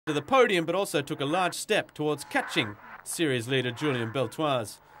to the podium, but also took a large step towards catching series leader Julien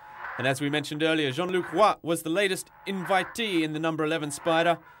Beltoise. And as we mentioned earlier, Jean-Luc Roy was the latest invitee in the number 11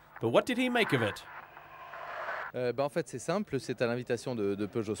 Spider. But what did he make of it? En fait, c'est simple, c'est à l'invitation de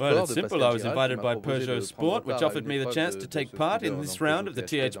Peugeot Sport. Well, it's simple. I was invited by Peugeot Sport, which offered me the chance to take part in this round of the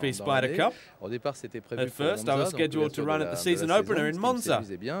Thp Spider Cup. At first, I was scheduled to run at the season opener in Monza,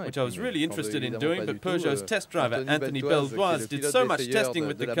 which I was really interested in doing, but Peugeot's test driver, Anthony Beltoise, did so much testing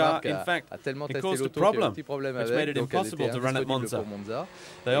with the car, in fact, it caused a problem, which made it impossible to run at Monza.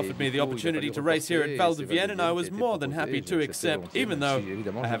 They offered me the opportunity to race here at Val de Vienne, and I was more than happy to accept, even though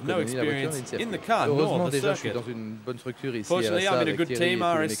I have no experience in the car nor the circuit. Fortunately, I'm in a good team,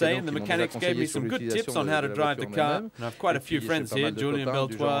 RSA, and the mechanics gave me some good tips on how to drive the car. And I have quite a few friends here, Julien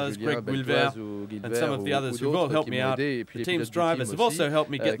Beltoise, Greg Wilver, and some of the others who've all helped me out. The team's drivers have also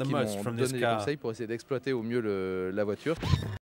helped me get the most from this car.